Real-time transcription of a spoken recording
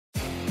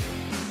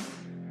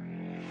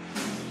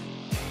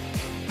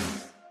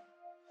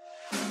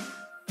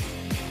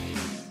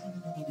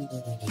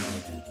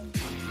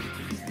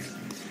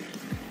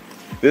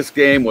This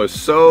game was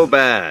so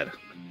bad.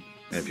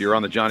 And if you're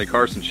on the Johnny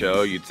Carson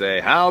show, you'd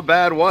say, how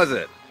bad was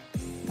it?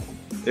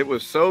 It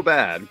was so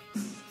bad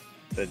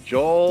that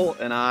Joel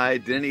and I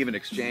didn't even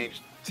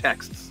exchange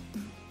texts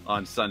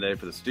on Sunday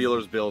for the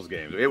Steelers-Bills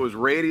game. It was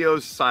radio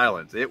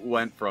silence. It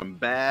went from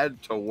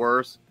bad to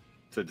worse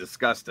to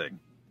disgusting.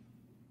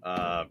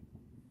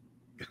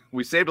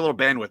 We saved a little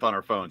bandwidth on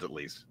our phones, at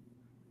least.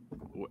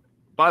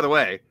 By the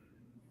way,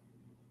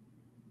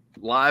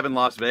 live in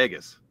Las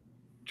Vegas,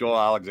 Joel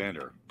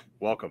Alexander,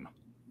 welcome.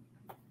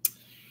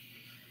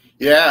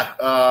 Yeah,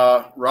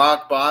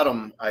 rock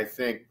bottom, I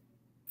think,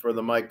 for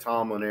the Mike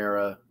Tomlin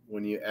era.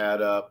 When you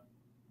add up,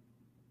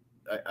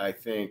 I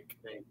think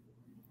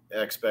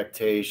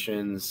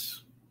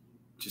expectations,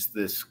 just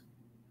this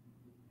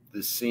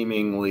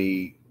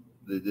seemingly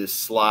this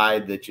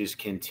slide that just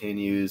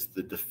continues,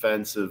 the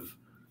defensive,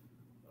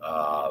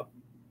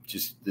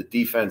 just the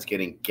defense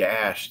getting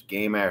gashed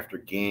game after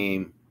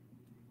game,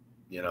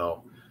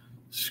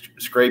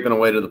 scraping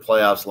away to the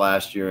playoffs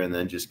last year and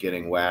then just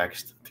getting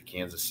waxed to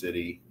Kansas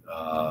City.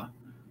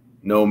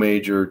 No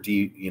major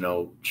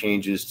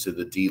changes to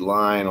the D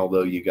line,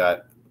 although you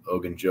got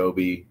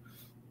Ogunjobi,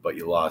 but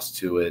you lost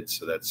to it,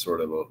 so that's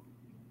sort of a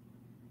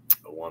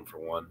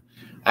 1-for-1.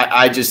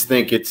 I just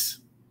think it's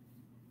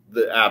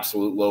the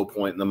absolute low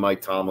point in the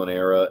Mike Tomlin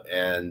era,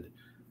 and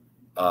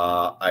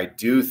I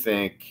do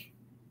think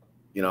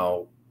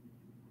the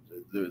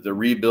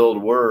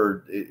rebuild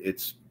word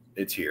it's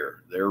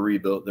here. They're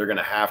rebuild. They're going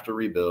to have to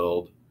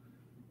rebuild,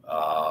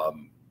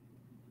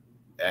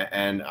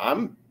 and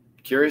I'm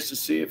curious to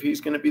see if he's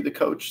going to be the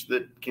coach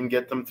that can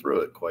get them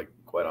through it. Quite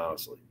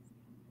honestly.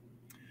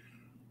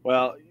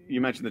 Well,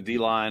 you mentioned the D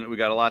line. We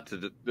got a lot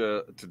to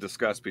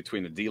discuss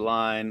between the D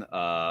line,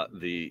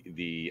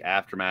 the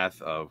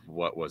aftermath of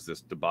what was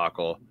this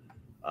debacle.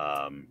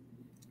 I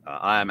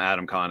am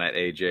Adam Kahn at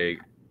AJ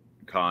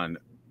Kahn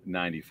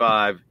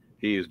 95.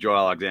 He is Joe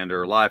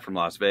Alexander, live from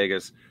Las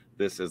Vegas.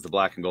 This is the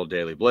Black and Gold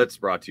Daily Blitz,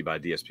 brought to you by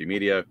DSP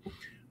Media.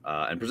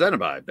 And presented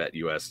by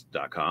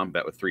BetUS.com.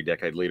 Bet with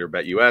 3-decade leader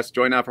BetUS.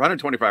 Join now for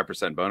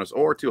 125% bonus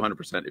or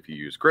 200% if you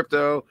use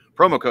crypto.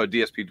 Promo code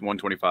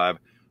DSP125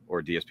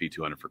 or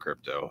DSP200 for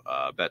crypto.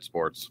 Bet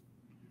sports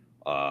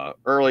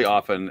early,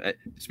 often.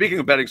 Speaking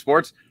of betting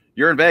sports,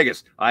 you're in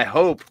Vegas. I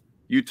hope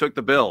you took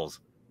the Bills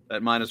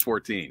at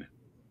 -14.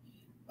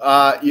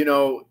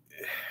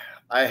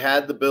 I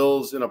had the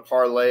Bills in a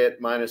parlay at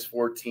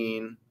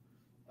 -14.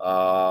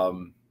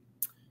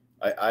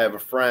 I have a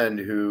friend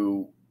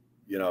who,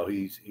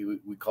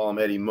 we call him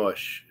Eddie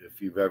Mush.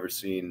 If you've ever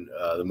seen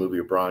the movie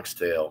A Bronx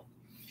Tale,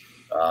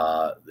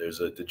 there's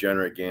a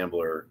degenerate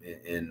gambler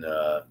in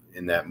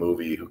that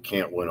movie who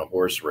can't win a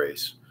horse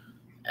race,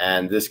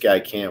 and this guy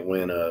can't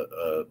win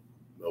a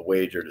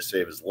wager to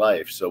save his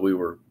life. So we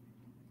were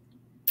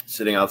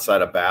sitting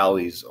outside of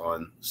Bally's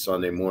on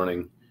Sunday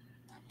morning,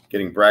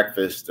 getting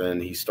breakfast,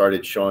 and he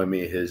started showing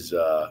me his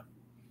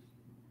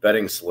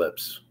betting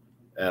slips,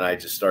 and I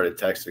just started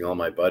texting all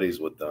my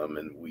buddies with them,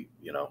 and we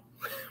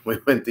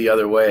went the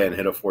other way and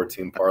hit a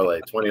 14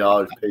 parlay.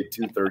 $20 paid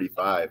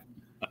 $235,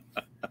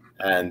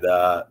 and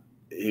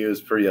he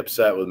was pretty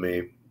upset with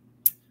me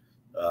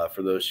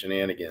for those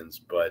shenanigans.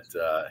 But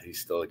he's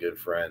still a good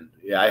friend.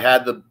 Yeah,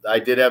 I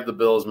did have the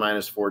Bills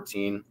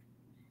 -14,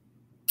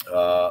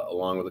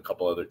 along with a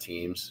couple other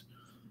teams.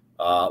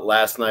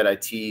 Last night I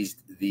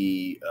teased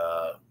the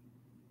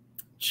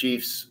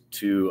Chiefs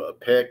to a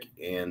pick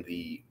and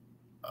the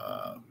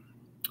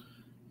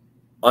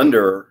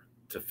under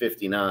to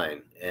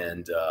 59,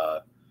 and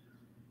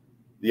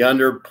the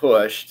under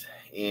pushed,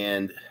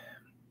 and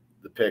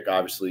the pick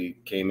obviously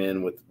came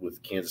in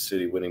with Kansas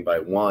City winning by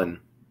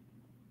 1,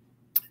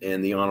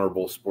 and the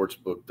honorable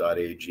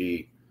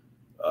sportsbook.ag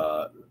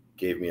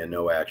gave me a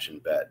no action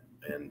bet,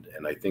 and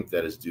I think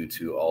that is due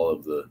to all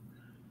of the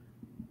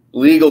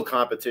legal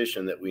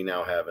competition that we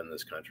now have in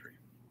this country.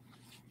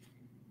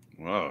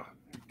 Whoa,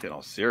 getting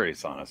all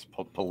serious on us,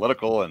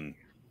 political and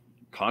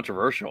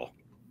controversial.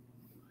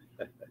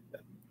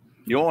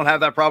 You won't have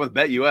that problem with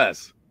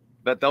BetUS.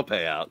 Bet they'll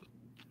pay out.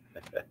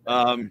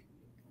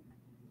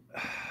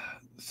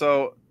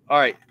 So, all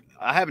right,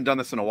 I haven't done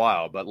this in a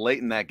while, but late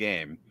in that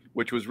game,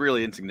 which was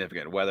really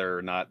insignificant, whether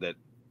or not that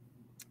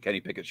Kenny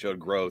Pickett showed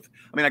growth.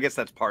 I mean, I guess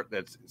that's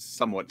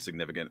somewhat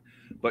significant.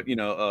 But,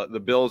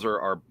 the Bills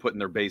are putting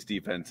their base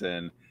defense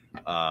in.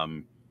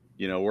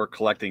 We're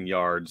collecting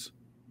yards,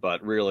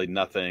 but really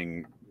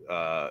nothing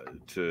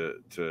to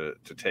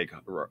take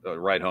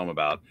right home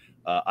about.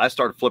 I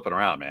started flipping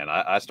around, man.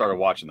 I started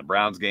watching the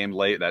Browns game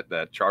late.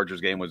 That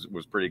Chargers game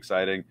was pretty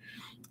exciting.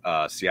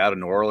 Seattle,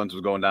 New Orleans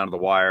was going down to the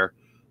wire.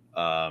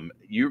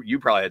 You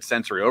probably had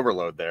sensory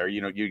overload there.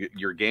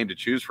 Your game to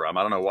choose from.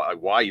 I don't know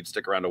why you'd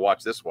stick around to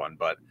watch this one,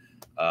 but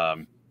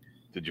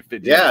did you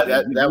fit? Yeah,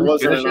 that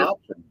wasn't an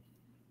option.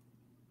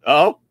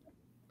 Oh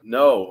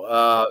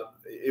no,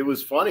 it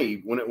was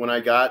funny when I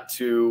got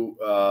to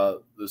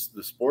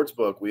the sports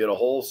book. We had a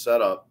whole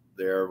setup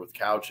there with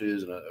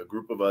couches, and a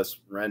group of us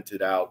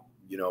rented out,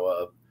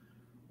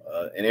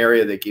 an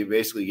area that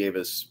basically gave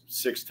us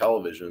 6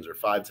 televisions or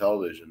 5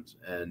 televisions,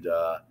 and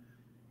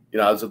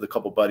I was with a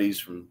couple buddies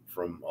from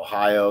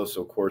Ohio,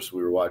 so of course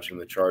we were watching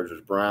the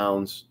Chargers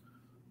Browns.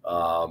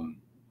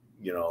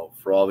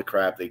 For all the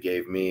crap they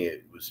gave me,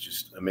 it was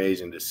just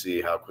amazing to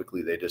see how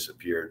quickly they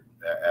disappeared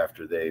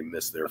after they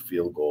missed their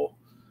field goal.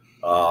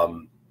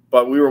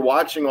 But we were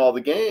watching all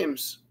the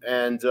games,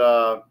 and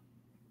all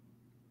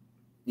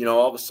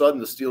of a sudden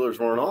the Steelers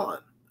weren't on,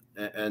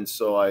 and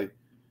so I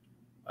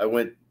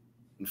went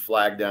and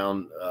flagged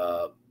down,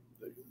 a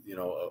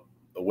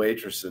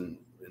waitress and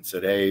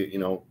said, hey,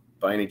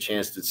 by any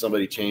chance, did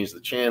somebody change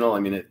the channel? I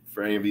mean,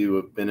 for any of you who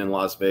have been in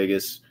Las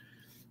Vegas,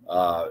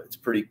 it's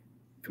pretty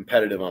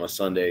competitive on a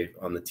Sunday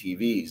on the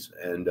TVs.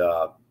 And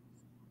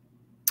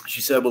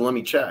she said, well, let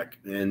me check.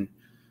 And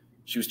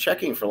she was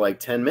checking for like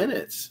 10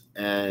 minutes.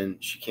 And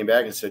she came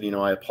back and said,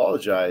 I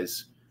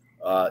apologize.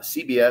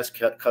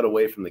 CBS cut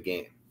away from the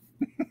game.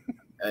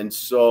 And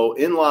so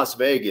in Las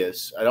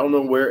Vegas, I don't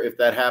know if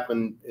that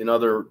happened in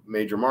other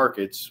major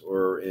markets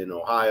or in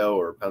Ohio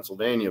or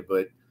Pennsylvania,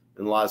 but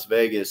in Las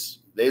Vegas,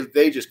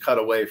 they just cut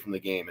away from the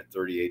game at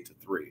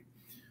 38-3.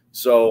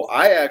 So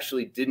I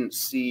actually didn't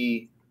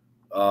see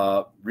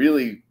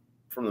really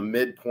from the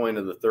midpoint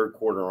of the third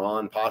quarter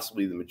on,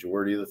 possibly the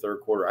majority of the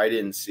third quarter. I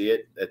didn't see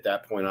it at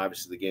that point.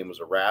 Obviously, the game was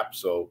a wrap.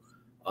 So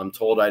I'm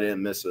told I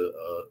didn't miss a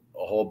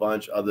whole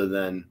bunch other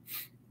than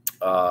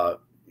a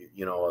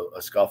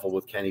scuffle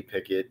with Kenny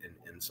Pickett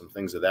and some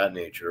things of that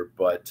nature.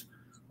 But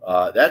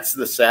that's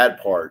the sad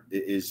part,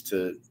 is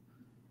to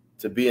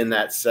be in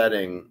that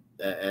setting.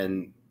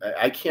 And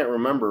I can't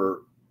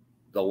remember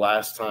the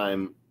last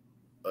time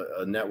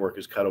a network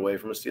is cut away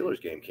from a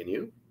Steelers game. Can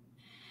you?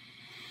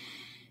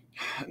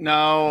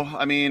 No,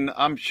 I mean,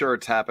 I'm sure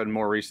it's happened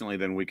more recently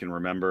than we can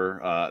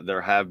remember.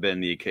 There have been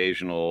the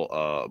occasional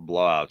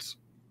blowouts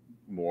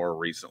more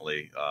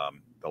recently,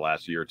 the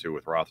last year or two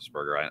with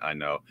Roethlisberger, I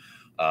know.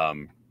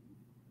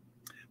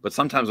 But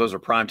sometimes those are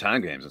prime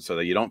time games, and so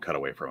that you don't cut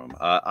away from them.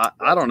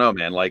 I don't know,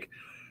 man. Like,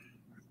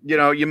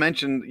 you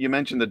mentioned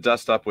the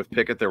dust up with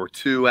Pickett. There were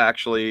two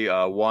actually.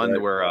 One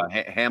right, where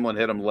Hamlin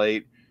hit him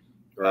late.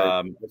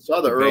 Right. I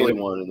saw the early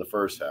one in the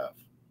first half.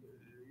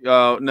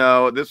 Oh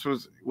no, this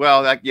was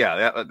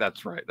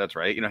that's right. That's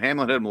right.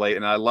 Hamlin hit him late,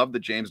 and I love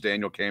that James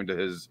Daniel came to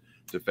his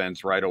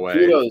defense right away.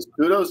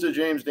 Kudos to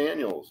James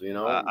Daniels.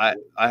 I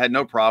had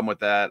no problem with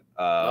that.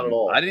 Not at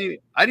all. I didn't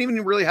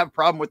even really have a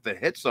problem with the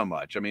hit so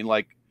much. I mean,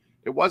 like,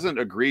 it wasn't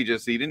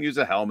egregious. He didn't use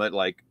a helmet.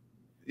 Like,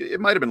 it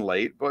might have been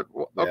late, but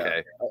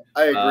okay. Yeah,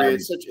 I agree.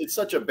 It's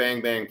such a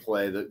bang bang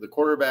play. The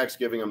quarterback's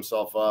giving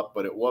himself up,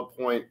 but at what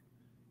point,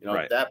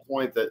 right, at that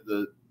point, that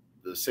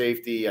the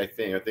safety, I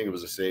think it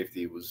was a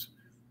safety, was.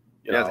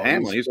 It's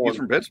Hamlin. He's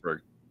from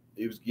Pittsburgh.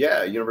 He was,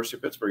 University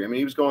of Pittsburgh. I mean,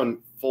 he was going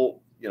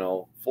full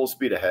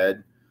speed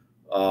ahead.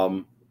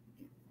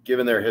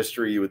 Given their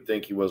history, you would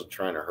think he wasn't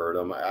trying to hurt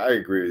him. I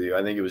agree with you.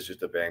 I think it was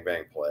just a bang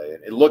bang play.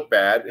 It looked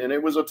bad, and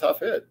it was a tough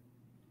hit.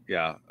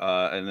 Yeah,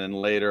 and then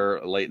late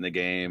in the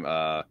game,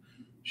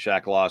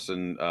 Shaq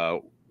Lawson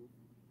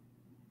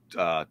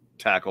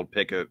tackled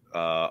Pickett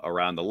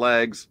around the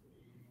legs.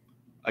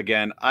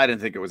 Again, I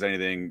didn't think it was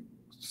anything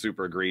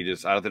super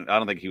egregious. I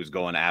don't think he was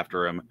going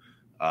after him.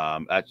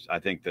 I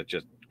think that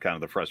just kind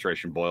of the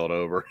frustration boiled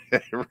over.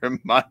 It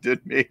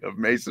reminded me of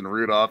Mason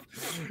Rudolph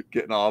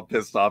getting all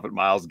pissed off at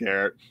Myles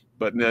Garrett,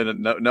 but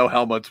no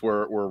helmets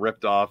were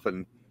ripped off.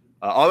 And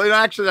although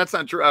actually that's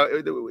not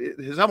true.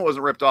 His helmet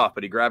wasn't ripped off,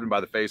 but he grabbed him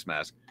by the face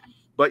mask.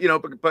 But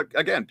but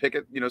again,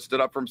 Pickett stood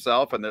up for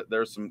himself, and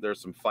there's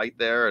some fight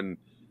there, and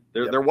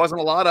there wasn't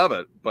a lot of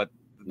it. But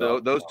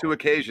those two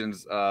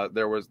occasions,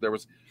 there was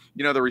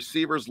the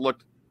receivers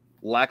looked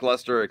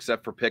lackluster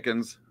except for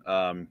Pickens.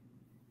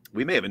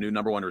 We may have a new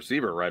number one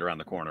receiver right around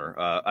the corner.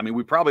 I mean,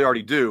 we probably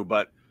already do,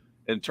 but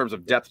in terms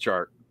of depth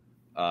chart,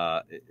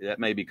 that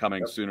may be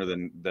coming sooner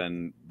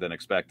than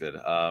expected.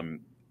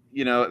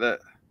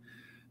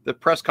 The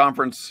press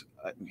conference,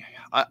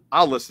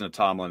 I'll listen to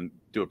Tomlin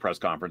do a press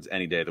conference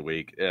any day of the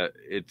week.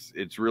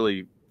 It's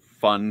really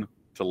fun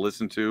to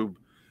listen to,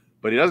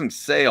 but he doesn't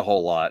say a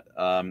whole lot.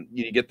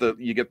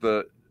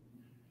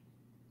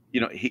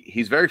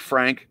 He's very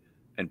frank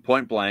and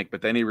point blank,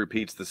 but then he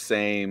repeats the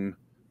same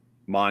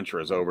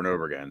mantras over and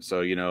over again.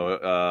 So,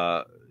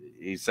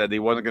 he said he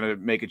wasn't going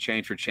to make a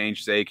change for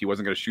change's sake. He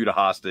wasn't going to shoot a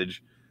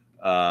hostage.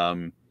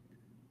 They're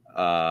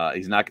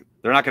not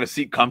going to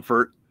seek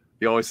comfort.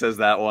 He always says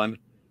that one.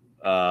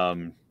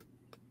 There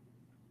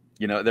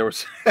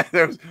was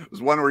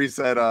one where he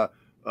said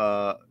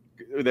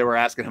they were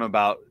asking him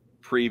about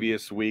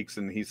previous weeks,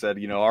 and he said,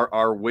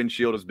 our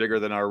windshield is bigger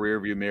than our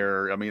rearview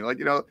mirror. I mean,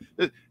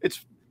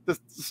 it's the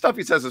stuff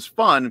he says is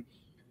fun,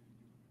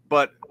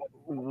 but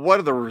what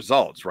are the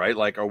results, right?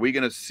 Like, are we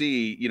going to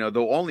see, the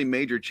only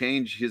major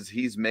change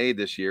he's made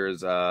this year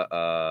is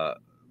Adams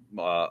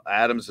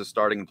is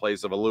starting in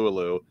place of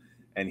Alualu,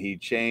 and he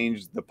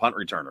changed the punt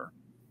returner.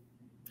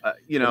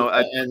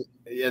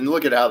 And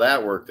look at how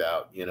that worked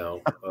out,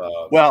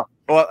 Well,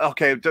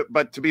 okay,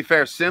 but to be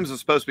fair, Sims is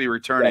supposed to be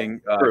returning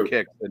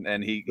kicks,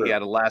 and he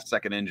had a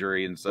last-second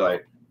injury, and so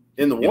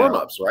in the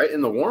warm-ups, right?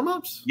 In the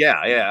warm-ups, yeah.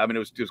 I mean, it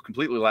was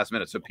completely last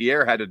minute, so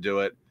Pierre had to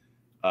do it.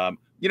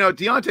 You know,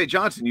 Deontay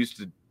Johnson used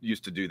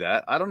to do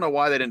that. I don't know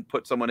why they didn't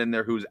put someone in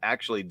there who's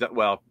actually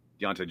well.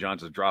 Deontay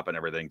Johnson's dropping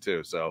everything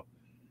too, so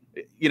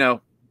you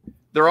know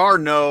there are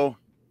no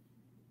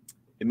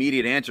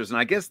immediate answers, and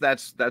I guess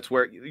that's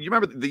where you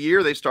remember the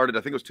year they started. I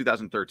think it was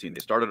 2013. They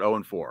started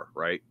 0-4,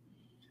 right?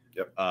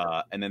 Yep.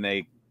 And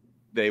then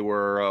they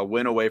were a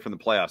win away from the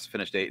playoffs,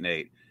 finished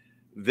 8-8.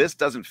 This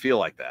doesn't feel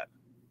like that.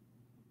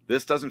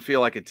 This doesn't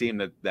feel like a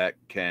team that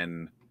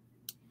can.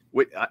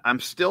 I'm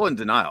still in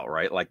denial,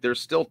 right? Like there's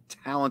still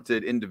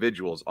talented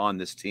individuals on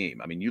this team.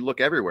 I mean, you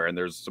look everywhere, and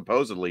there's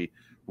supposedly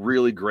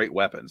really great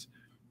weapons.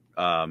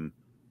 I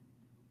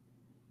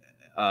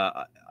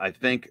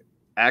think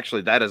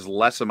actually that is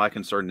less of my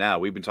concern now.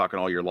 We've been talking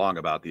all year long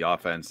about the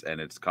offense and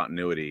its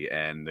continuity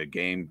and the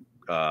game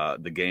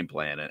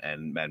plan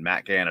and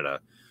Matt Canada.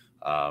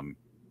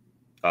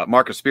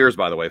 Marcus Spears,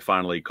 by the way,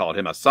 finally called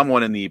him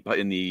someone in the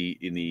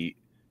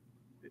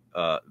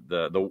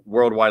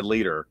worldwide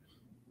leader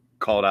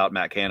called out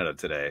Matt Canada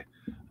today.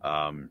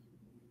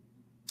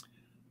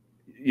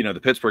 You know,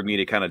 the Pittsburgh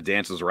media kind of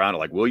dances around it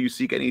like, will you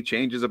seek any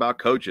changes about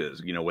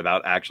coaches, you know,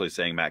 without actually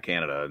saying Matt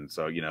Canada. And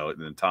so, you know,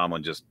 and then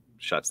Tomlin just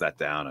shuts that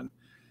down.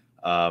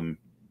 And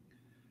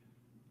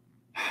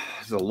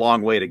it's a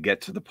long way to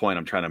get to the point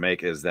I'm trying to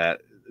make is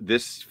that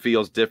this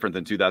feels different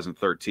than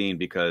 2013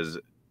 because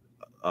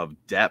of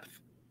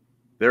depth.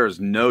 There is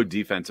no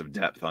defensive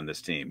depth on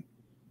this team.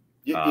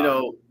 You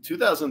know,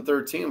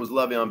 2013 was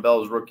Le'Veon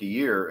Bell's rookie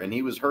year, and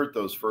he was hurt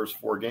those first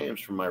 4 games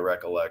from my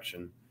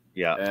recollection.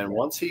 Yeah. And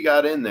once he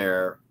got in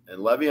there, and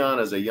Le'Veon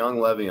as a young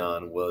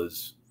Le'Veon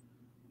was,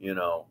 you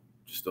know,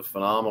 just a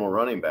phenomenal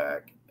running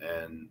back.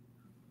 And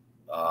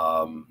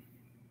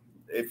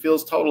it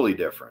feels totally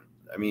different.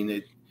 I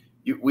mean,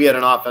 we had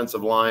an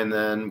offensive line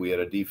then. We had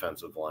a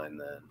defensive line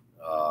then.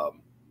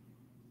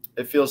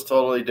 It feels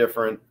totally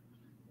different.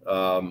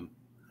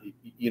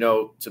 You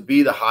know, to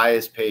be the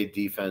highest paid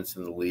defense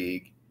in the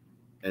league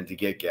and to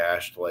get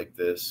gashed like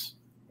this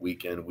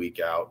week in,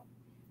 week out,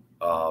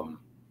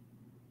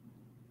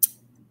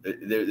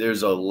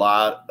 there's a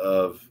lot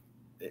of,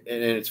 and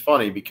it's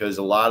funny because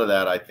a lot of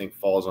that I think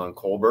falls on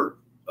Colbert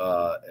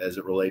as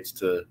it relates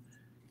to,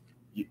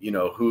 you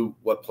know,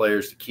 what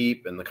players to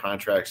keep and the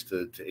contracts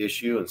to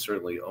issue. And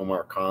certainly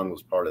Omar Khan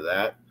was part of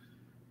that.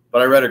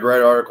 But I read a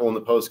great article in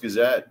the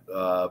Post-Gazette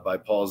by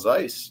Paul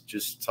Zeiss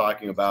just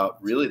talking about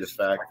really the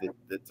fact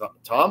that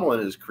Tomlin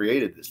has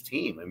created this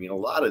team. I mean, a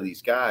lot of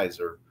these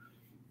guys are,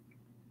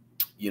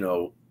 you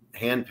know,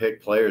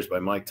 handpicked players by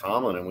Mike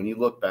Tomlin. And when you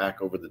look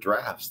back over the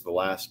drafts the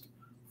last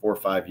 4 or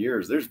 5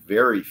 years, there's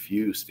very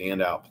few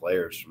standout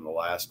players from the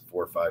last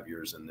 4 or 5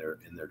 years in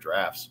their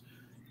drafts.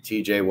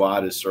 TJ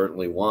Watt is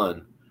certainly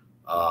one.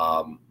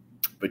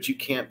 But you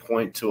can't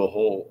point to a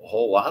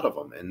whole lot of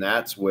them. And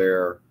that's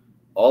where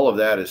all of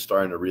that is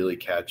starting to really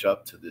catch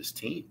up to this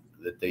team,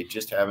 that they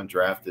just haven't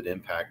drafted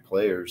impact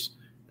players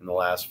in the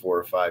last 4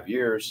 or 5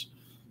 years.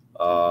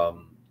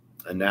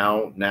 And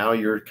now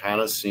you're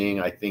kind of seeing,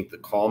 I think, the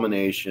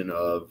culmination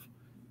of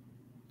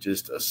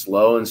just a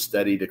slow and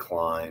steady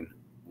decline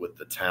with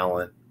the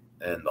talent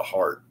and the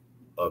heart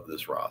of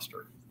this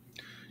roster.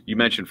 You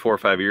mentioned 4 or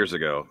 5 years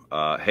ago,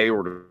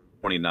 Hayward was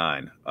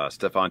 29,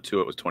 Stephon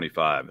Tuitt was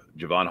 25,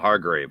 Javon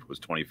Hargrave was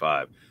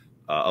 25,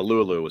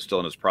 Alulu was still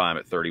in his prime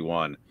at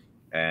 31.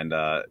 And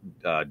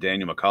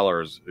Daniel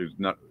McCullers,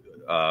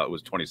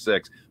 was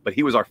 26, but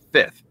he was our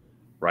 5th,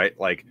 right?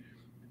 Like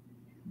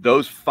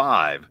those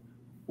 5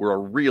 were a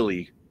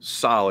really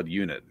solid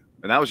unit,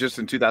 and that was just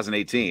in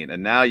 2018.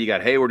 And now you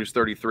got Hayward, who's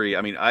 33.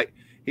 I mean,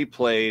 he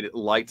played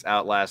lights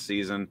out last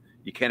season.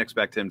 You can't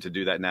expect him to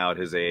do that now at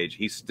his age.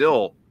 He's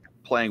still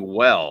playing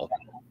well,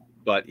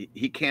 but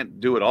he can't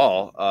do it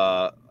all.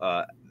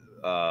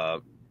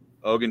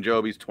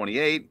 Ogunjobi's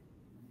 28.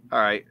 All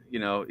right, you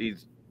know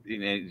he's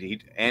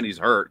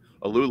hurt.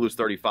 Alulu's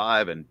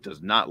 35 and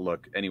does not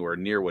look anywhere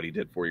near what he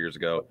did 4 years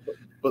ago.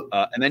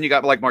 And then you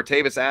got like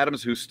Martavis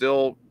Adams, who's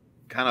still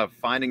kind of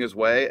finding his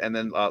way. And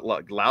then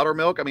like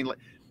Loudermilk. I mean,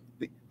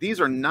 these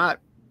are not,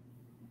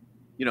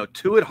 you know,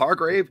 Tuitt,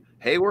 Hargrave,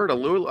 Hayward,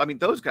 Alulu. I mean,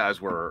 those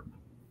guys were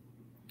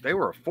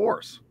a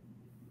force.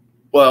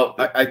 Well,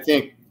 I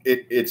think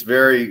it's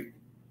very,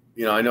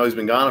 you know, I know he's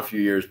been gone a few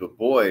years, but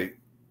boy,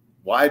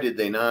 why did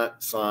they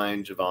not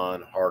sign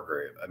Javon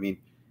Hargrave? I mean,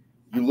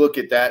 you look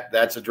at that,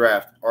 that's a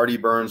draft. Artie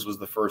Burns was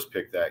the first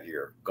pick that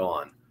year,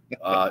 gone.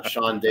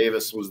 Sean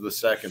Davis was the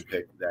second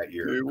pick that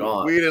year,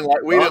 gone. We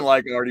didn't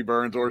like Artie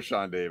Burns or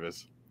Sean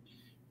Davis.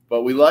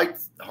 But we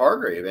liked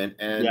Hargrave,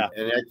 and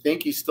I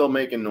think he's still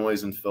making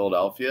noise in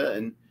Philadelphia.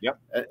 And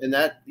and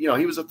that, you know,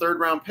 he was a 3rd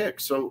round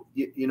pick. So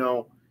you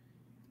know,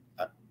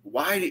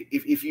 why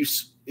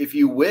if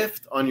you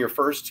whiffed on your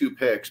first 2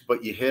 picks,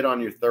 but you hit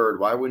on your 3rd,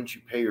 why wouldn't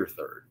you pay your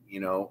 3rd? You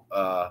know,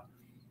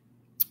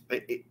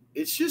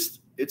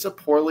 it's a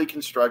poorly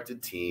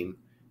constructed team.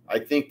 I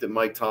think that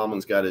Mike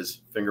Tomlin's got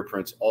his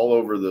fingerprints all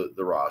over the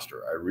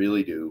roster. I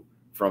really do,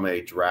 from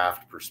a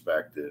draft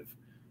perspective.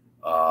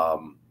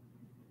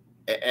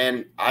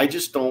 And I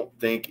just don't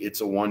think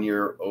it's a 1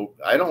 year.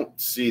 I don't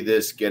see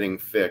this getting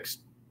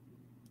fixed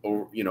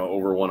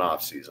over one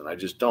off season. I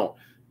just don't.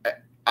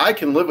 I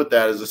can live with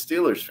that as a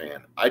Steelers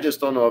fan. I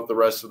just don't know if the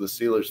rest of the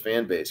Steelers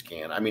fan base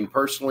can. I mean,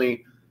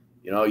 personally,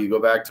 you go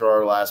back to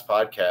our last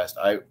podcast.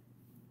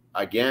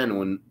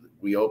 When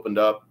we opened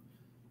up,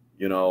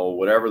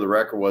 whatever the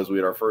record was, we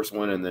had our first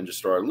win and then just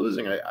started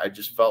losing. I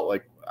just felt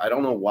like I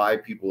don't know why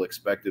people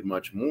expected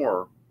much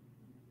more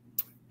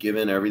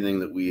given everything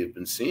that we have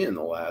been seeing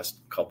the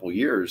last couple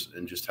years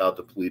and just how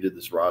depleted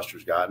this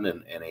roster's gotten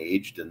and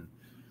aged. And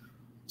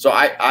so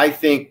I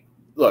think,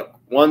 look,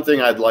 one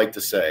thing I'd like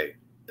to say,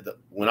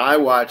 when I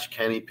watch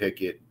Kenny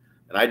Pickett,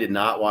 and I did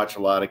not watch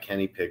a lot of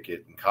Kenny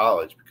Pickett in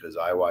college because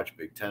I watched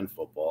Big Ten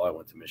football. I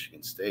went to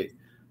Michigan State.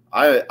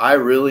 I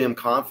really am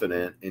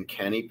confident in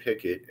Kenny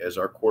Pickett as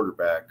our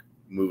quarterback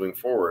moving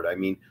forward. I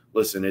mean,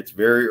 listen, it's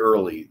very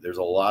early. There's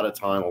a lot of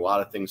time. A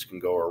lot of things can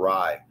go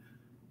awry.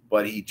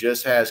 But he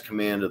just has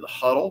command of the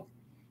huddle.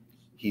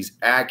 He's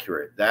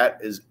accurate. That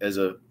is, as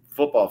a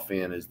football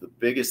fan, is the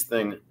biggest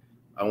thing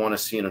I want to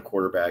see in a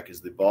quarterback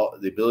is the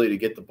ability to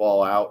get the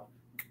ball out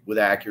with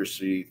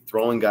accuracy,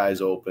 throwing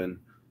guys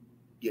open.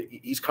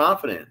 He's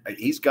confident.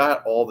 He's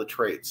got all the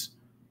traits.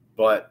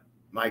 But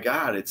my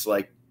God, it's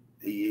like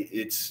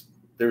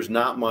there's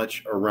not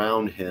much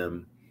around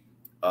him.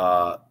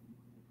 The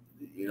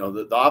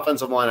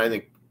offensive line, I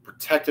think,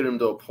 protected him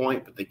to a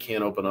point, but they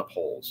can't open up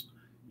holes.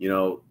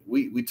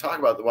 We talk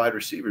about the wide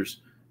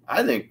receivers.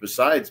 I think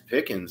besides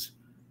Pickens,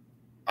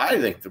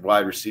 I think the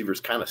wide receivers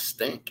kind of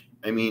stink.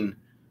 I mean,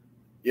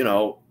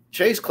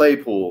 Chase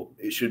Claypool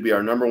should be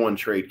our number one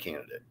trade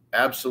candidate.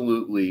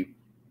 Absolutely.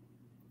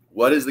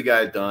 What has the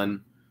guy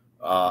done?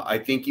 I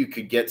think you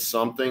could get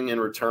something in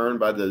return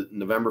by the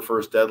November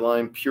 1st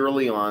deadline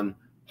purely on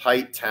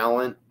height,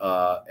 talent,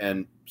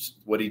 and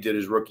what he did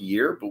his rookie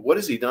year. But what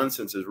has he done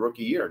since his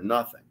rookie year?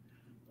 Nothing.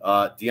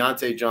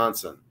 Deontay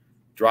Johnson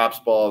drops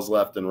balls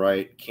left and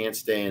right, can't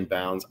stay in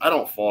bounds. I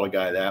don't fault a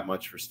guy that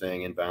much for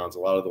staying in bounds. A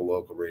lot of the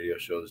local radio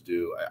shows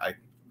do.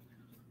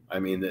 I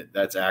mean,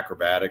 that's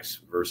acrobatics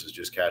versus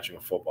just catching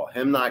a football.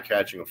 Him not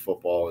catching a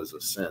football is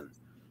a sin.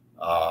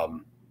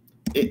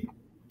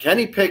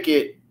 Kenny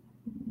Pickett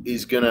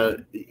is going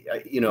to,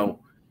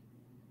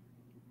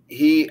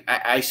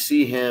 I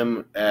see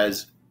him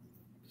as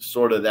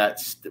sort of that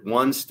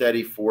one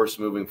steady force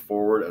moving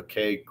forward.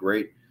 Okay,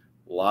 great.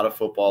 A lot of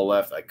football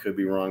left. I could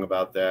be wrong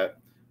about that.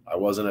 I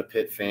wasn't a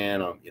Pitt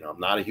fan. I'm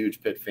not a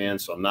huge Pitt fan,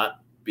 so I'm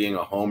not being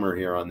a homer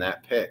here on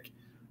that pick.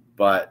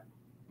 But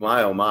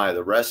my, oh my,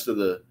 the rest of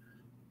the,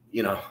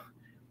 do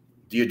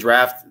you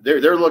draft?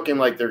 They're looking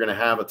like they're going to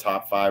have a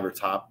top 5 or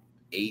top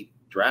 8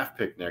 draft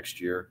pick next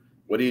year.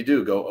 What do you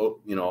do? Go,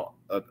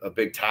 a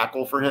big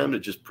tackle for him to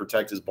just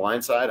protect his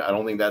blind side? I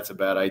don't think that's a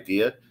bad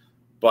idea.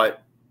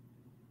 But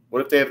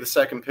what if they have the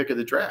second pick of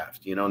the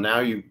draft? Now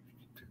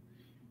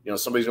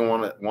somebody's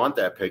going to want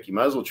that pick. You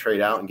might as well trade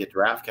out and get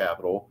draft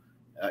capital.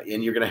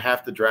 And you're going to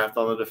have to draft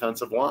on the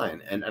defensive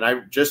line. And I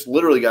just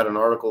literally got an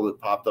article that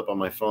popped up on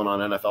my phone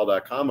on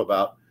NFL.com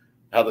about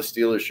how the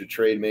Steelers should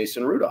trade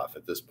Mason Rudolph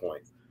at this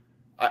point.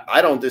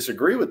 I don't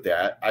disagree with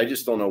that. I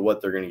just don't know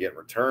what they're going to get in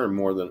return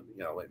more than,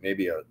 like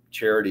maybe a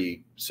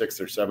charity 6th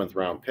or 7th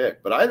round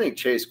pick. But I think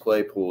Chase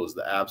Claypool is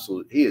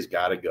he has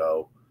got to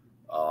go.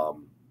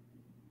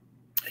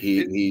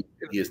 He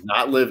has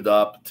not lived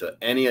up to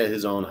any of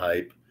his own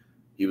hype.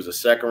 He was a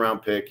 2nd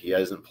round pick. He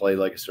hasn't played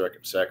like a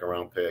 2nd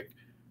round pick.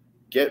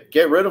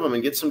 Get rid of him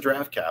and get some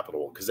draft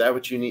capital because that's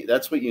what you need.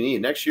 That's what you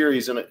need. Next year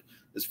he's in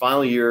his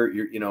final year.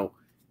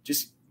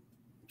 Just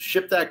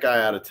ship that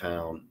guy out of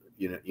town.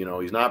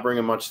 He's not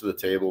bringing much to the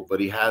table, but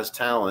he has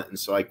talent, and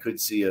so I could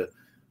see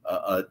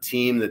a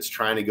team that's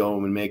trying to go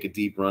and make a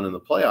deep run in the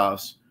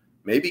playoffs.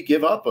 Maybe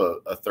give up a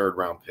 3rd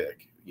round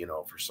pick,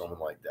 for someone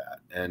like that.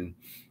 And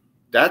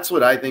that's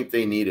what I think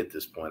they need at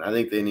this point. I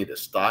think they need to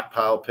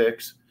stockpile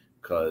picks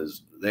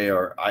because they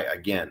are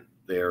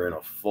in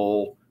a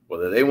full.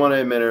 Whether they want to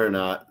admit it or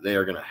not, they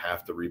are going to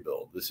have to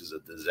rebuild. This is a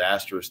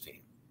disastrous team.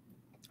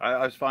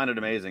 I find it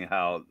amazing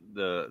how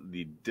the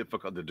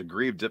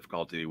degree of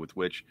difficulty with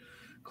which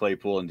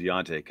Claypool and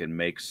Deontay can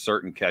make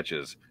certain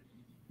catches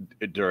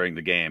during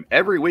the game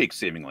every week,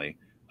 seemingly,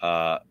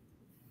 and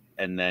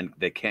then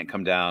they can't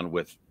come down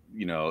with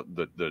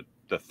the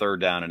 3rd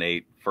down and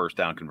 8 first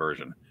down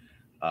conversion.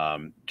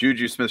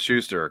 Juju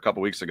Smith-Schuster a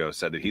couple weeks ago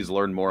said that he's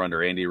learned more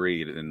under Andy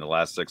Reid in the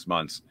last 6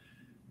 months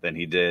than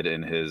he did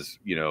in his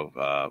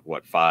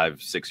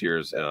 5-6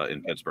 years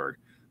in Pittsburgh.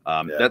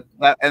 And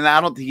I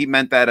don't think he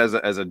meant that as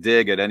a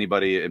dig at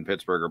anybody in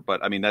Pittsburgh,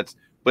 but I mean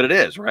but it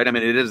is, right? I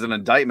mean, it is an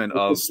indictment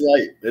It's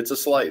a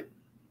slight.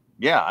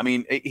 Yeah, I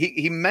mean,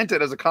 he meant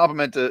it as a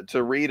compliment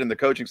to Reid and the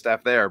coaching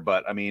staff there,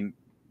 but I mean,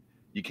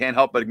 you can't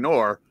help but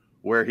ignore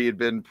where he had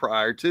been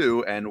prior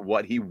to and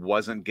what he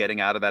wasn't getting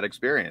out of that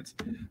experience.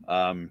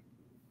 And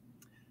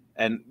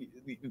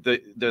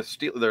they're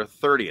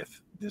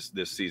 30th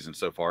this season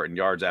so far in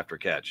yards after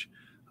catch,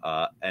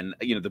 and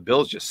the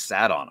Bills just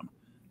sat on them.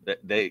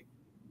 They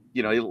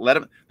let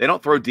them. They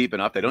don't throw deep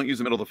enough. They don't use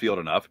the middle of the field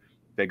enough.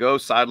 They go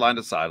sideline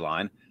to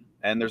sideline,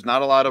 and there's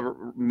not a lot of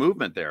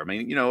movement there. I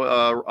mean,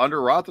 under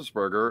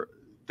Roethlisberger,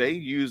 they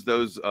use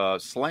those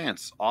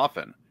slants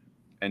often,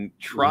 and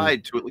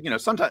tried to,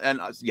 sometimes, and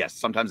yes,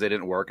 sometimes they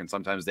didn't work, and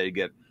sometimes they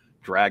get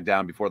dragged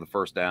down before the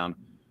first down.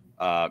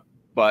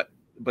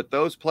 But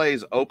those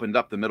plays opened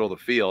up the middle of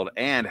the field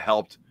and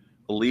helped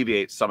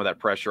alleviate some of that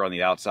pressure on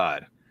the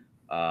outside.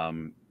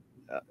 And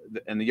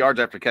the yards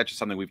after catch is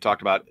something we've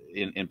talked about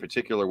in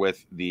particular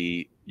with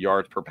the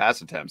yards per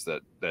pass attempts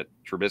that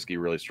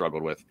Trubisky really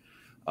struggled with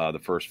the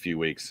first few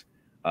weeks.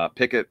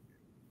 Pickett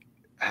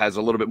has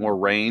a little bit more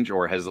range,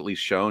 or has at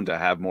least shown to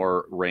have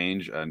more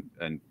range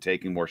and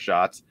taking more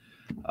shots.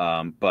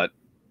 But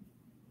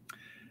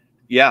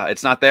yeah,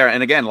 it's not there.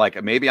 And again,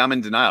 like, maybe I'm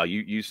in denial.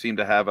 You seem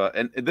to have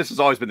and this has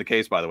always been the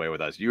case, by the way,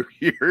 with us.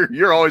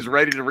 You're always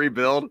ready to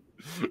rebuild,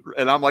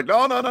 and I'm like,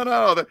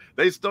 no.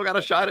 They still got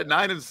a shot at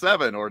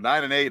 9-7 or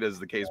 9-8, as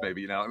the case may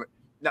be.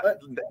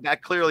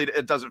 That clearly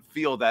it doesn't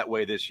feel that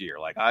way this year.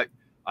 Like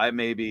I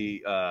may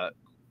be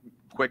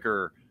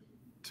quicker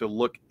to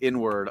look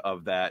inward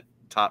of that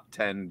top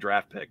 10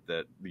 draft pick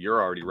that you're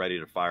already ready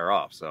to fire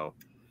off. So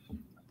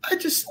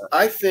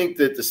I think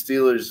that the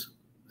Steelers,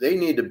 they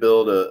need to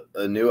build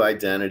a new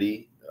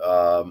identity.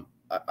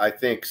 I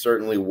think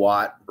certainly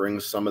Watt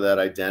brings some of that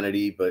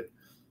identity, but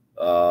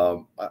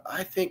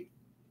I think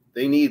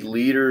they need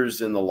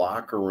leaders in the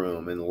locker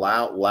room and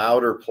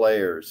louder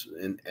players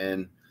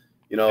and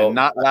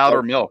not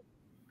louder milk.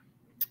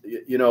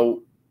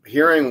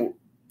 Hearing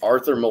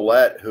Arthur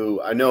Millette,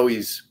 who I know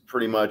he's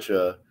pretty much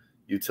a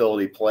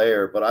utility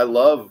player, but I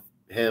love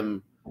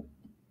him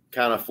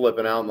kind of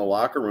flipping out in the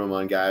locker room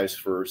on guys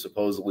for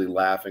supposedly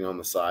laughing on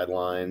the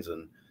sidelines.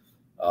 And,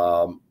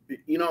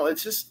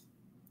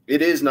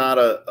 it is not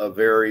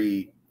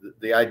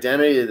the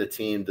identity of the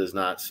team does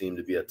not seem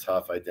to be a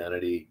tough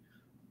identity.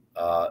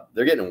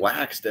 They're getting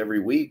waxed every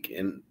week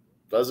and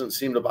doesn't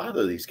seem to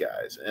bother these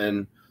guys.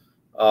 And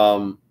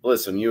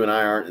listen, you and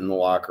I aren't in the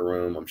locker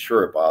room. I'm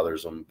sure it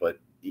bothers them, but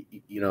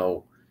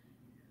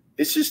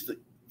it's just,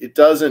 it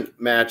doesn't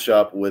match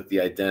up with the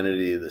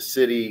identity of the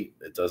city.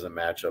 It doesn't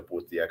match up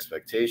with the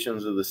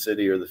expectations of the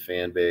city or the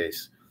fan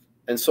base.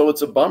 And so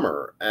it's a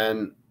bummer.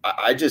 And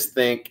I just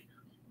think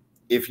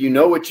if you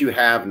know what you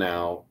have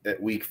now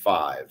at week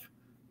 5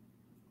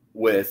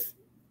 with,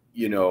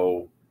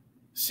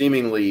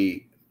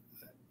 seemingly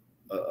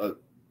a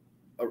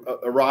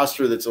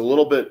roster that's a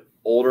little bit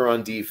older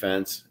on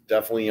defense,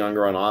 definitely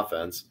younger on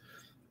offense,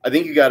 I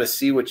think you got to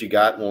see what you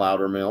got in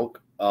Loudermilk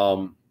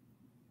on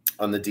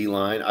the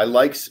D-line. I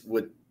like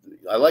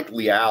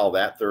Leal,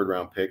 that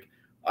 3rd-round pick.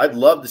 I'd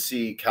love to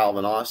see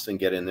Calvin Austin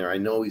get in there. I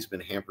know he's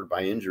been hampered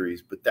by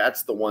injuries, but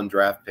that's the one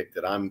draft pick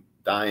that I'm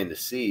dying to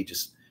see.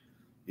 Just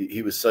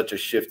he was such a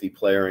shifty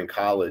player in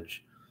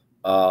college.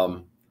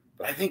 But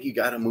I think you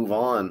got to move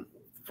on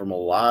from a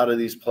lot of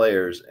these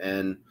players.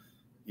 And,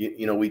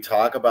 we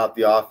talk about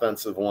the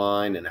offensive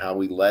line and how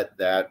we let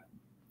that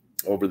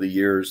over the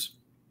years,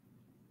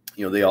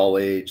 they all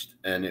aged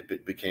and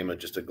it became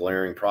just a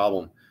glaring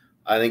problem.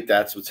 I think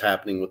that's what's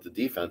happening with the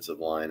defensive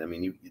line. I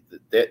mean,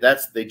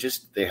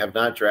 they have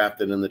not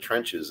drafted in the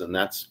trenches, and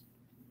it's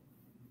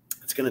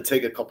going to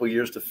take a couple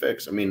years to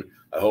fix. I mean,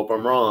 I hope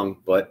I'm wrong,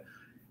 but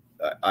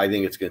I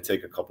think it's going to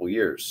take a couple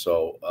years.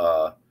 So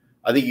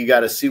I think you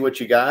got to see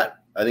what you got.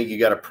 I think you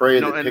got to pray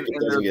that Pickett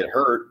doesn't get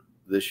hurt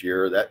this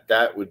year.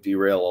 That would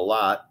derail a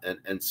lot,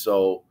 and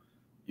so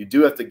you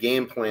do have to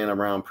game plan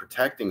around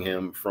protecting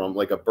him from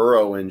like a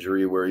Burrow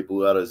injury where he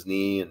blew out his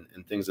knee and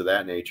things of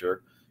that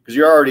nature. Because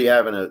you're already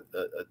having a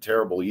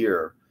terrible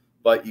year,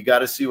 but you got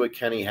to see what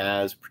Kenny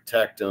has,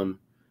 protect him.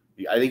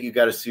 I think you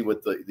got to see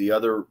what the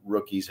other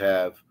rookies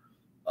have,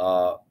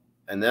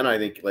 and then I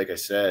think, like I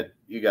said,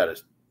 you got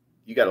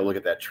to look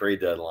at that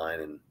trade deadline,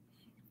 and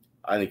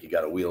I think you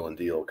got to wheel and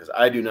deal, because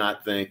I do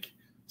not think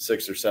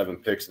 6 or 7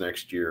 picks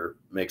next year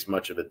makes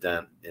much of a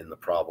dent in the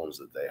problems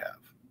that they have.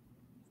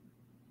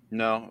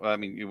 No, I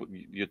mean,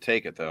 you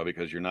take it, though,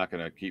 because you're not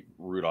going to keep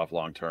Rudolph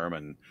long term.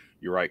 And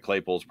you're right,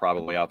 Claypool's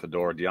probably out the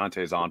door.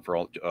 Deontay's on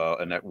for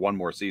one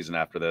more season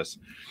after this.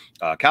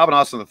 Calvin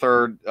Austin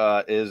III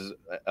is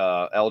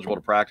eligible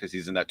to practice.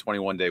 He's in that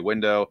 21-day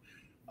window.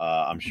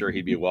 I'm sure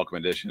he'd be a welcome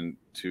addition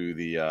to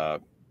the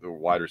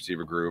wide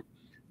receiver group.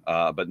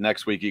 But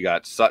next week, you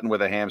got Sutton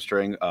with a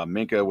hamstring,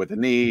 Minka with a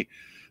knee,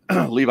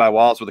 Levi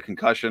Wallace with a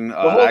concussion.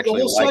 The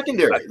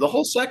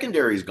whole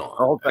secondary's gone. The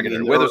whole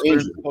secondary.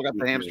 Witherspoon still got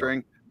the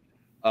hamstring.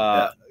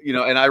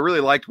 And I really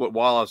liked what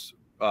Wallace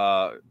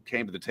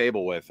came to the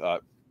table with,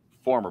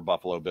 former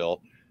Buffalo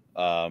Bill.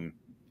 I'm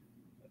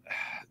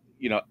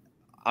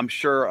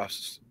sure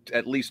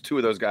at least 2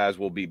 of those guys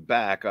will be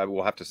back.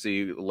 We'll have to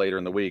see later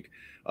in the week.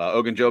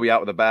 Ogunjobi out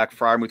with a back,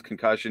 Freiermuth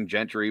concussion,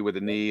 Gentry with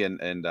a knee,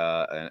 and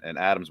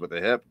Adams with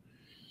a hip.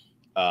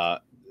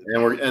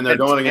 And they're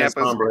going against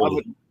Tom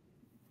Brady.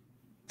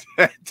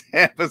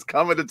 Tampa's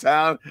coming to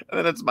town, and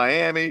then it's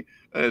Miami,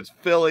 and it's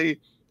Philly.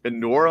 And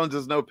New Orleans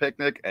is no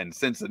picnic, and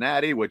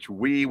Cincinnati, which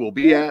we will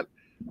be at.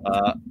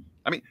 I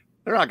mean,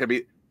 they're not going to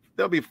be –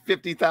 there'll be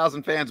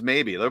 50,000 fans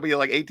maybe. There'll be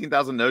like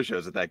 18,000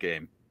 no-shows at that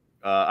game.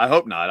 I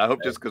hope not. I hope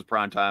just because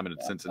prime time and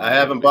it's Cincinnati. I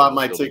haven't bought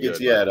my tickets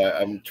yet.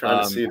 I'm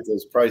trying to see if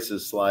those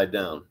prices slide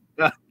down.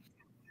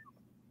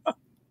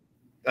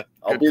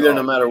 I'll be there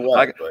no matter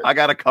what. I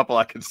got a couple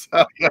I can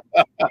sell you.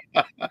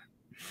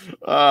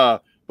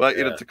 But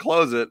you know, to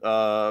close it,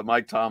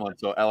 Mike Tomlin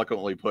so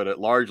eloquently put it.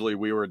 Largely,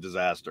 we were a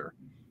disaster,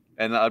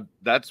 and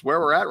that's where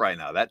we're at right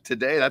now.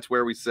 That's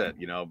where we sit.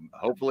 You know,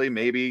 hopefully,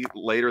 maybe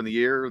later in the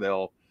year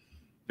they'll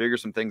figure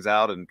some things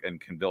out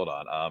and can build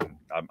on.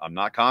 I'm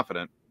not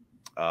confident.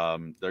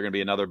 They're going to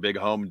be another big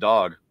home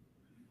dog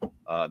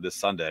this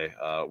Sunday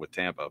with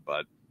Tampa,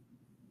 but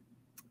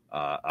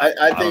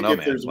I think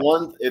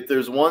if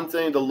there's one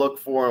thing to look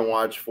for and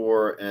watch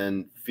for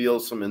and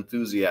feel some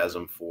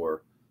enthusiasm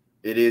for,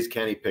 it is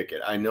Kenny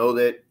Pickett. I know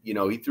that, you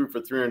know, he threw for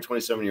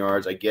 327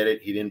 yards. I get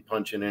it. He didn't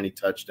punch in any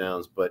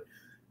touchdowns, but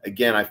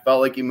again, I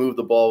felt like he moved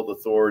the ball with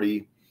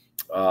authority.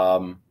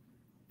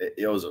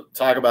 It was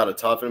talk about a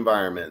tough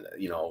environment,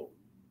 you know,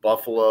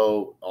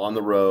 Buffalo on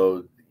the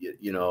road,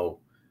 you know,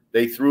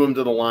 they threw him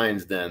to the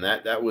Lions den.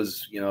 That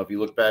was, you know, if you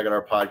look back at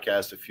our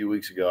podcast a few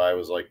weeks ago, I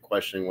was like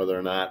questioning whether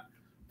or not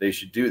they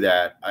should do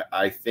that.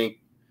 I think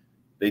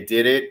they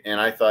did it,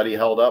 and I thought he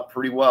held up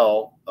pretty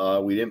well.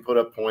 We didn't put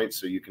up points,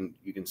 so you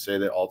can say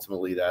that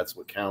ultimately that's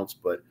what counts.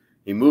 But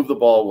he moved the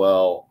ball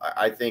well.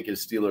 I think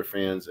as Steeler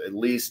fans, at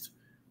least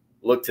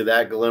look to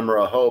that glimmer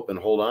of hope and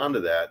hold on to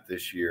that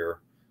this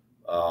year,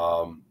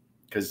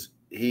 because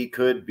he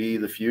could be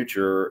the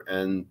future,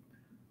 and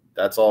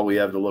that's all we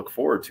have to look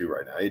forward to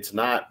right now. It's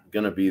not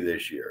going to be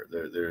this year.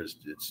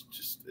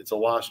 It's a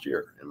lost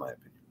year, in my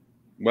opinion.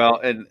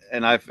 Well, and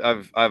I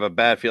have a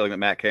bad feeling that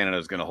Matt Canada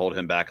is going to hold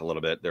him back a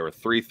little bit. There were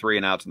 3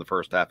 and outs in the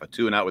first half, a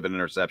 2 and out with an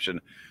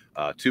interception,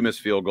 2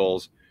 missed field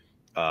goals,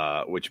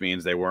 which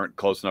means they weren't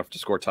close enough to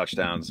score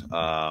touchdowns.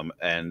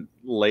 And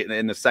late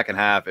in the second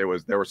half, there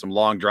were some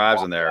long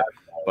drives in there,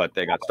 but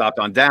they got stopped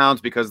on downs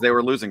because they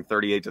were losing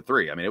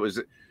 38-3. I mean, it was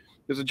a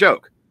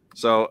joke.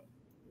 So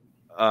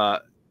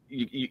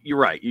you're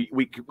right.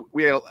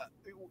 We're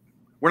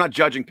not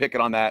judging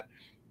Pickett on that,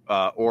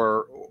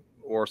 or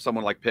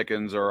someone like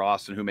Pickens or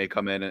Austin who may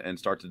come in and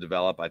start to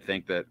develop. I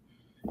think that,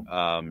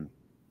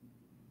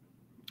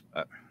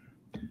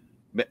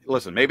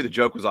 listen, maybe the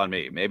joke was on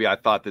me. Maybe I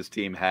thought this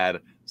team had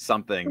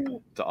something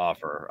to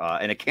offer.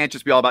 And it can't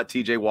just be all about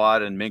TJ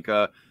Watt and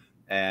Minka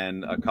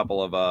and a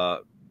couple of,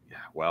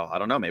 well, I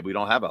don't know. Maybe we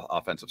don't have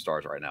offensive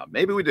stars right now.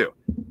 Maybe we do.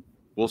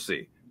 We'll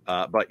see.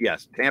 But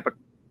yes, Tampa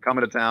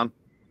coming to town.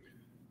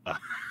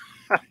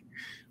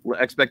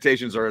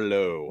 Expectations are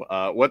low.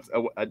 What's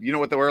you know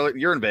what the early?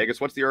 You're in Vegas.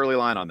 What's the early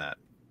line on that?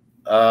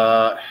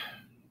 I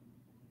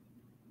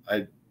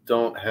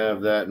don't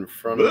have that in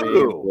front of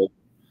me,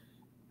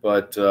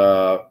 but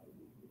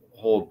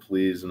hold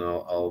please, and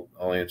I'll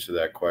answer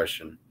that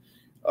question.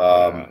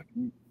 All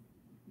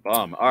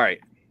right,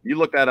 you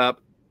look that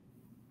up.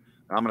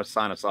 I'm going to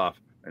sign us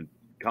off and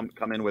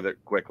come in with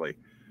it quickly.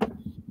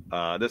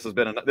 This has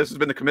been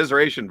the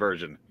commiseration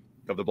version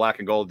of the Black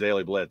and Gold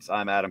Daily Blitz.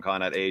 I'm Adam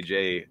Conn at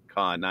AJ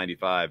Conn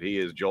 95. He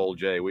is Joel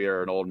J. We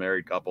are an old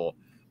married couple,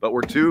 but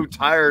we're too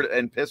tired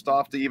and pissed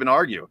off to even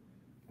argue.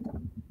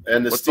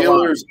 And the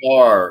Steelers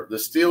are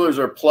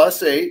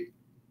 +8,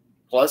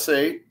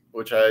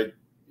 which who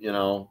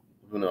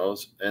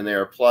knows, and they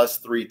are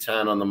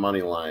 +310 on the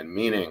money line,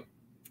 meaning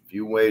if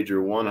you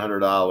wager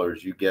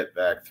 $100, you get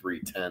back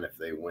 $310 if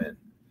they win.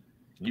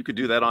 You could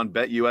do that on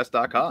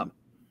betus.com.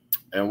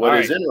 And what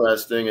is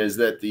interesting is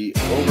that the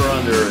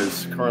over-under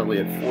is currently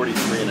at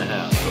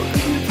 43.5. So it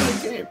could be a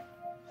tight game.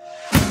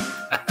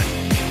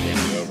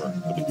 Game's over.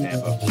 It'll be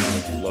Tampa.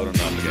 Load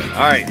them up again.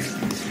 All right.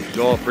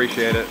 Joel,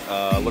 appreciate it.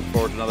 Look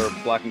forward to another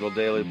Black and Gold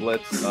Daily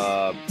Blitz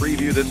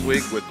preview this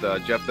week with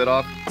Jeff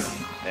Bidoff.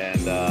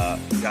 And,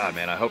 God,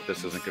 man, I hope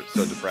this isn't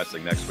so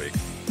depressing next week.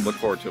 Look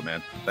forward to it,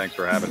 man. Thanks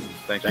for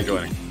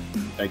joining.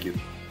 Thank you.